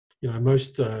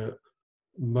most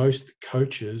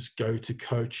coaches go to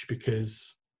coach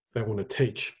because they want to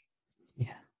teach.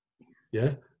 Yeah.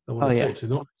 Yeah, they want to teach. They're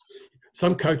not.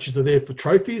 Some coaches are there for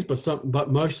trophies, but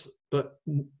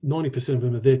 90% of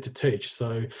them are there to teach.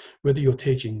 So whether you're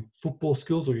teaching football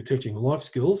skills or you're teaching life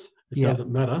skills, it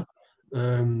doesn't matter.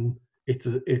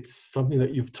 It's something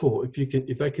that you've taught.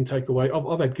 If they can take away.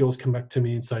 I've had girls come back to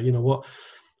me and say, you know what,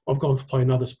 I've gone to play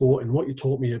another sport, and what you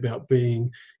taught me about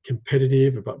being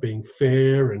competitive, about being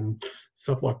fair, and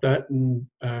stuff like that, and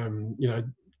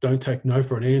don't take no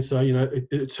for an answer.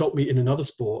 It's helped me in another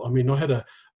sport. I mean, I had a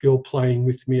girl playing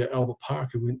with me at Albert Park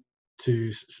who went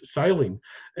to sailing,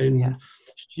 and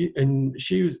she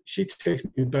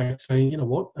texted me back saying, you know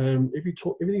what,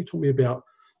 everything you taught me about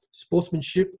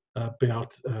sportsmanship,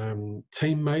 about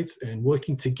teammates and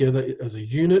working together as a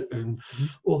unit, and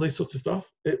all these sorts of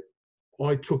stuff.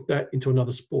 I took that into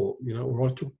another sport, or I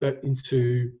took that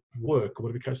into work, or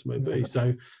whatever the case may be.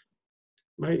 So,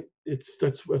 mate,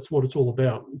 that's what it's all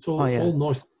about. It's all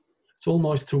nice. It's all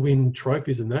nice to win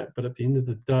trophies and that, but at the end of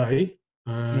the day,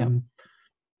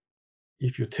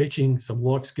 if you're teaching some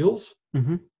life skills,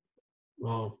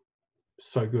 oh,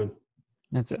 so good.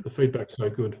 That's it. The feedback's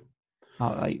so good.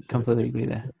 I completely agree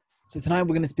there. So tonight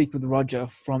we're going to speak with Roger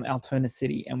from Altona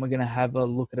City, and we're going to have a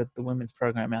look at the women's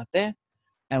program out there.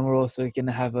 And we're also going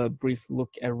to have a brief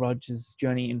look at Roger's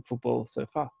journey in football so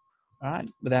far. All right.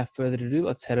 Without further ado,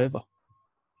 let's head over.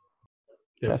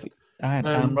 Yep. Perfect. All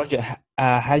right. Roger,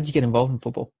 how did you get involved in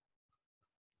football?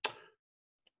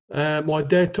 My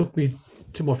dad took me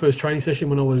to my first training session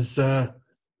when I was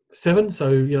 7.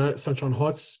 So, Sunshine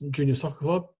Heights Junior Soccer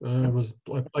Club. I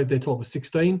played there till I was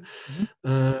 16.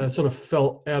 Sort of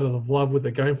fell out of love with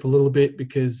the game for a little bit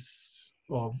because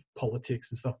of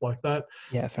politics and stuff like that.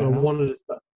 Yeah, fair enough.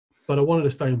 I wanted to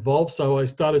stay involved, so I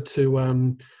started to.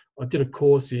 I did a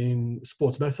course in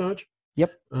sports massage.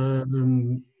 Yep.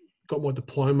 Got my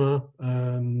diploma.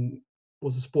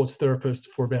 Was a sports therapist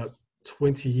for about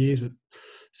 20 years with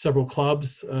several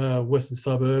clubs, Western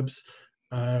Suburbs,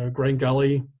 Green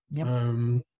Gully,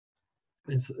 and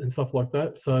stuff like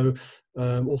that. So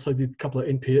also did a couple of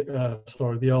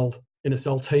the old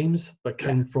NSL teams that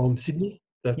came from Sydney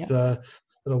that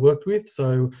I worked with.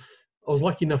 So I was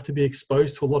lucky enough to be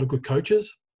exposed to a lot of good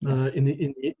coaches in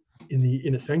the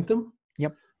inner sanctum.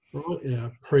 Yep. Right. Yeah.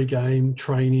 Pre-game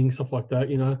training, stuff like that.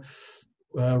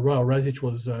 Rail Razic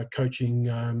was coaching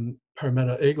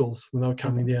Parramatta Eagles when they were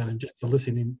coming down, and just to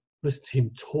listen to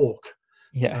him talk.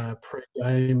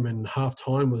 Pre-game and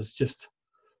half-time was just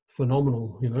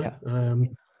phenomenal.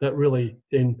 That really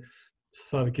then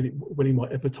started winning my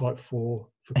appetite for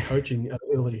coaching at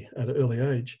an early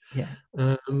age.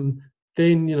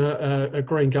 Then at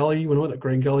Green Gully, when I went at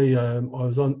Green Gully, I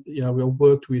was on. We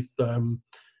worked with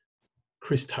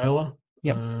Chris Taylor,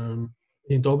 Ian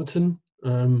Dobson,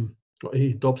 I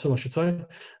should say.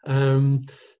 We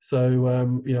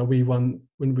won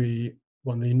when we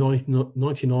won the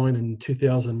 99 and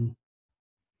 2000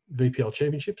 VPL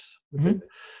championships with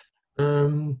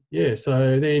them.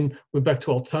 So then we're back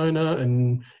to Altona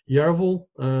and Yarraville.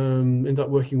 Ended up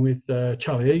working with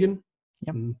Charlie Egan,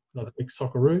 another big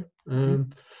Socceroo. So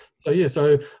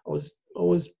I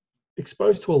was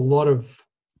exposed to a lot of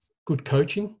good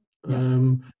coaching.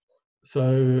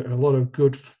 So a lot of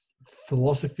good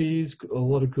philosophies, a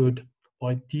lot of good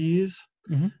ideas.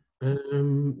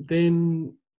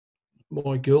 Then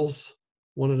my girls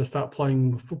wanted to start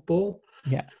playing football.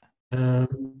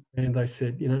 And they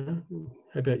said,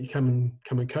 how about you come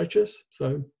and coach us?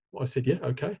 So I said, yeah,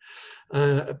 okay.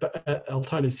 But at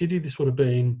Altona City, this would have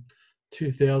been it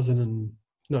would have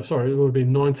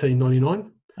been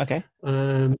 1999. Okay.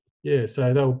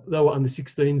 So they were under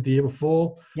 16s the year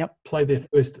before. Played their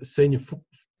first senior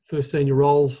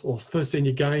roles or first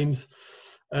senior games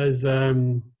as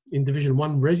in Division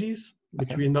 1 Resis,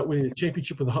 which we ended up winning a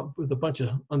championship with a bunch of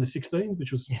under 16s,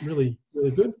 which was really,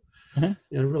 really good.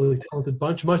 Really talented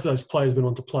bunch. Most of those players went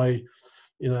on to play,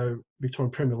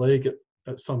 Victorian Premier League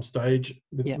at some stage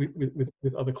with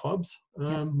other clubs,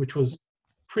 which was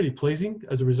pretty pleasing.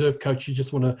 As a reserve coach, you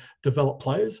just want to develop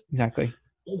players. Exactly.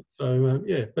 So and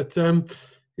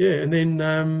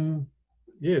then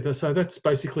so that's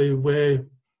basically where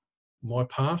my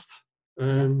past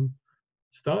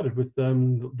started with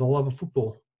the love of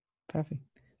football. Perfect.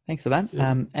 Thanks for that.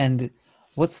 And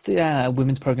what's the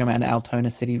women's program at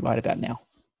Altona City right about now?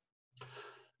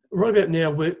 Right about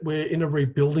now, we're in a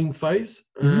rebuilding phase.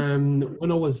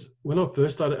 When I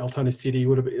first started Altona City, it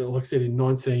would have been, like I said, in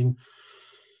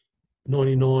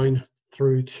 1999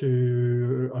 through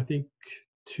to I think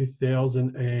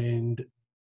 2011.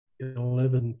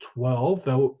 11, 12,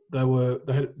 they were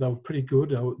pretty good.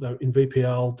 They were in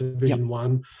VPL Division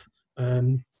One,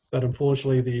 but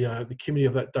unfortunately the committee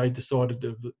of that day decided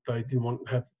that they didn't want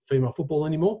to have female football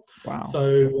anymore. Wow.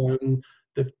 So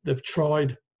they've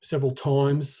tried several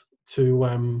times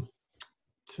to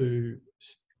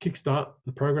kickstart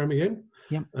the program again.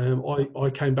 Yep. I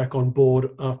came back on board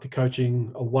after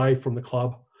coaching away from the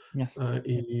club. Yes. About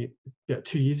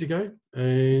 2 years ago,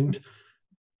 and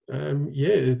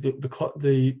the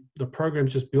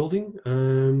program's just building.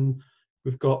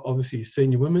 We've got obviously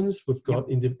senior women's. We've got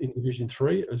in Division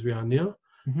 3 as we are now.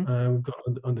 We've got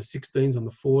under 16s,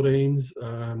 under 14s.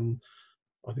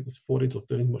 I think it's 14s or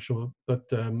 13s, I'm not sure, but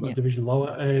a division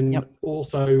lower. And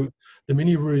also the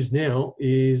mini roos now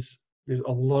there's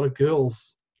a lot of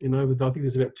girls. I think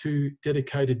there's about 2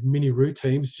 dedicated mini roo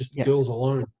teams, just girls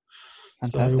alone.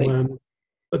 Fantastic. So,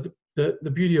 but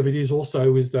the beauty of it is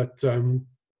also is that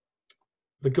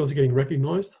the girls are getting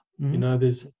recognised.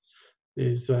 There's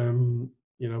we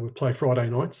play Friday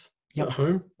nights at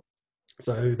home,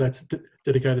 so that's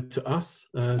dedicated to us.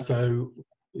 So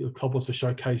the club wants to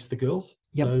showcase the girls.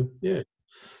 So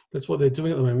that's what they're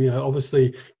doing at the moment.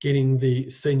 Obviously getting the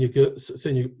senior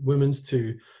women's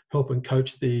to help and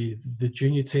coach the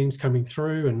junior teams coming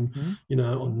through, and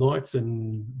on nights,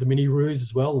 and the mini roos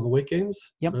as well on the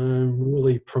weekends.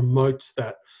 Really promotes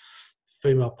that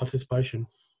female participation.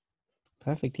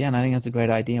 Perfect. Yeah, and I think that's a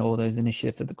great idea. All those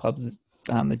initiatives that the clubs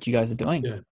that you guys are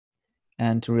doing,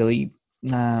 and to really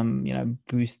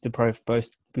boost the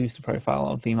profile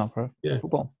of female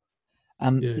football.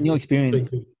 In your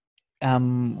experience,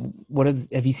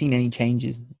 have you seen any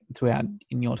changes throughout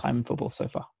in your time in football so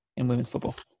far, in women's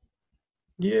football?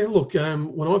 Yeah, look,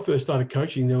 when I first started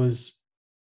coaching, there was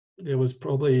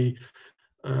probably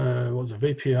was a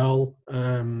VPL,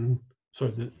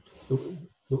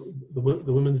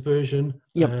 the women's version,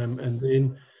 and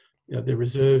then the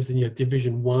reserves, and you had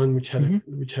Division 1, which had a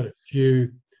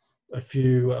few. I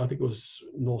think it was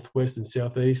northwest and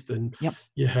southeast, and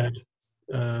you had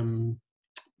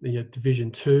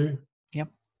Division 2,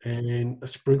 and a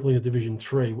sprinkling of Division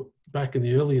 3. Back in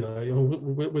the early day,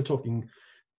 we're talking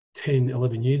 10,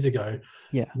 11 years ago.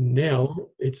 Now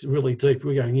it's really deep.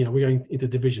 We're going into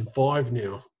Division 5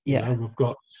 now. We've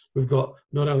got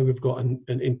not only we've got an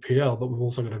NPL, but we've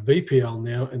also got a VPL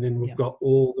now, and then we've got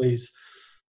all these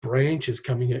branches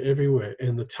coming out everywhere,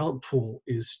 and the talent pool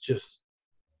is just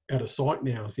out of sight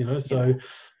now. So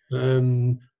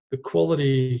the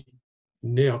quality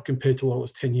now compared to what it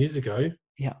was 10 years ago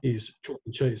is chalk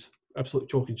and cheese, absolute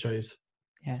chalk and cheese.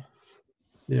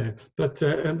 But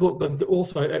and look, but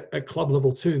also at club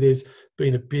level too, there's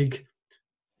been a big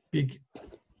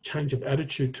change of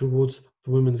attitude towards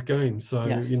the women's game. So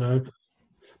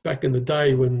back in the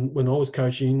day when I was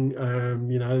coaching,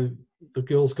 the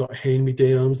girls got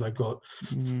hand-me-downs. They got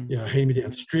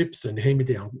hand-me-down strips and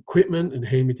hand-me-down equipment and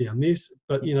hand-me-down this,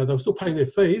 but they were still paying their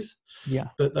fees.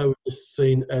 But they were just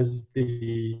seen as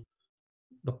the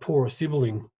poorer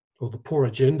sibling, or the poorer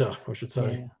gender, I should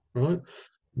say. Right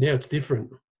now it's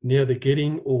different. Now they're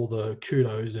getting all the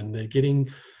kudos, and they're getting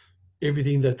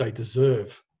everything that they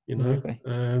deserve.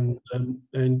 And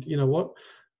you know what?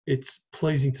 It's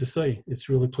pleasing to see. It's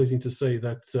really pleasing to see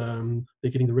that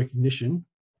they're getting the recognition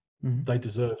they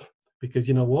deserve. Because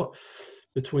you know what?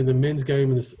 Between the men's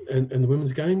game and the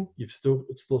women's game, it's still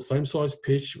the same size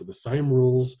pitch with the same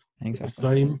rules, with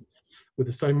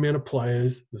the same amount of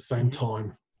players, the same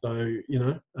time. So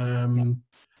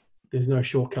there's no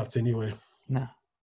shortcuts anywhere. No,